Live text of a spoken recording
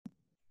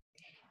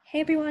Hey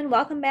everyone,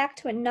 welcome back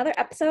to another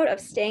episode of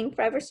Staying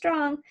Forever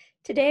Strong.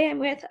 Today I'm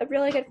with a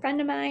really good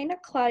friend of mine,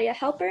 Claudia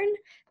Halpern,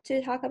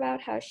 to talk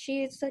about how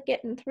she's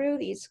getting through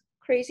these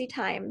crazy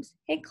times.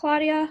 Hey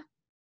Claudia,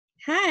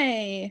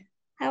 Hi,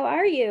 how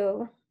are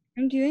you?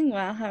 I'm doing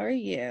well. How are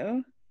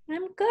you?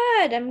 I'm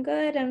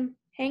good. I'm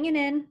hanging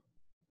in.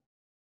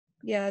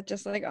 Yeah,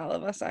 just like all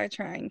of us are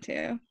trying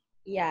to,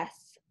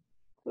 Yes,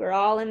 we're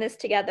all in this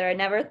together. I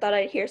never thought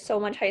I'd hear so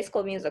much High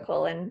School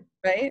Musical and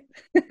right?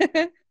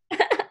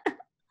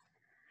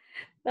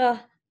 oh,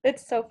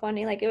 it's so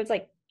funny. Like it was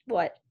like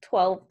what,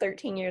 12,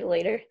 13 years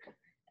later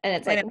and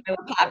it's I like know. more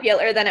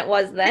popular than it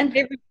was My then.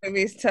 favorite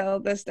movies till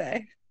this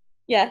day.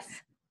 Yes.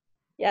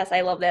 Yes,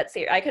 I love that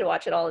series. I could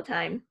watch it all the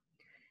time.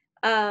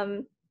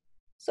 Um,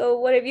 so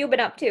what have you been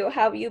up to?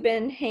 How have you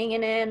been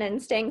hanging in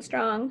and staying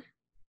strong?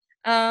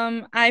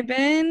 I've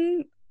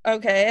been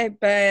okay. I've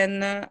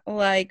been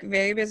like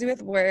very busy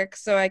with work,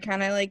 so I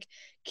kind of like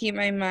keep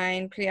my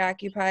mind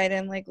preoccupied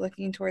and like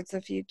looking towards the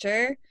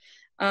future.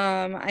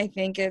 I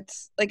think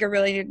it's like a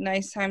really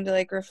nice time to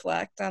like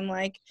reflect on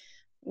like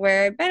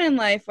where I've been in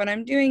life, what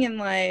I'm doing in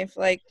life,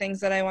 like things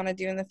that I want to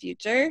do in the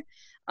future.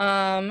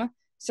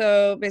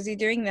 So busy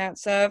doing that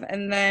stuff,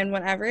 and then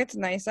whenever it's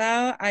nice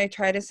out, I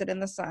try to sit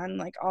in the sun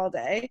like all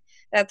day.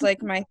 That's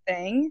like my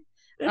thing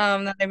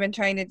that I've been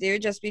trying to do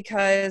just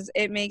because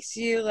it makes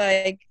you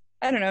like,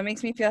 I don't know, it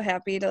makes me feel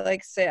happy to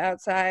like sit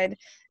outside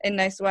in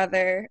nice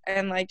weather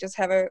and like just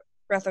have a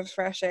breath of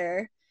fresh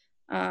air.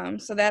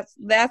 So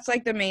that's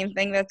like the main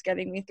thing that's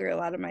getting me through a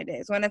lot of my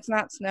days when it's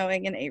not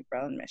snowing in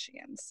April in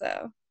Michigan.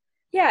 So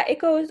Yeah, it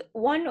goes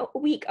 1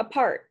 week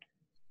apart.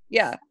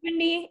 yeah,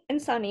 70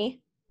 and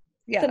sunny.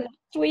 The yeah,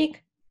 next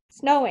week,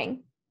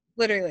 snowing.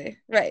 literally.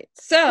 Right.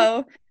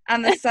 So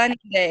on the sunny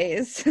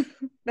days,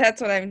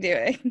 that's what I'm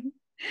doing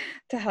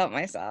to help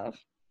myself.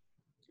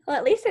 Well,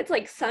 at least it's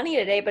like sunny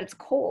today, but it's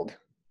cold.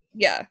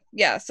 Yeah,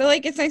 yeah. So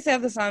like it's nice to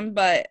have the sun,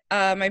 but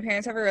my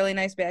parents have a really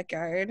nice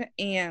backyard,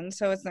 and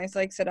so it's nice to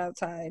like sit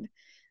outside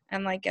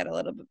and like get a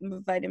little bit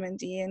of vitamin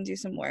D and do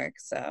some work.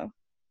 So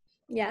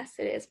Yes,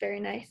 it is very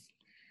nice.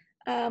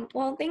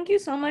 Well, thank you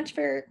so much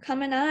for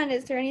coming on.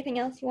 Is there anything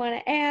else you want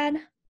to add?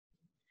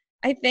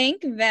 I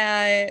think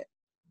that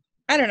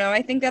I don't know,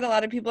 I think that a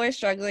lot of people are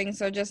struggling,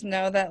 so just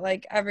know that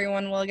like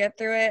everyone will get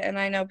through it, and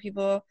I know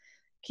people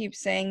keep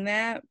saying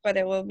that, but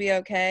it will be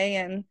okay,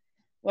 and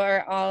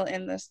we're all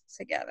in this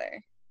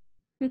together.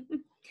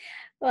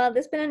 Well,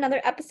 this has been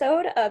another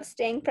episode of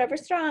Staying Forever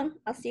Strong.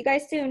 I'll see you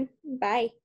guys soon. Bye.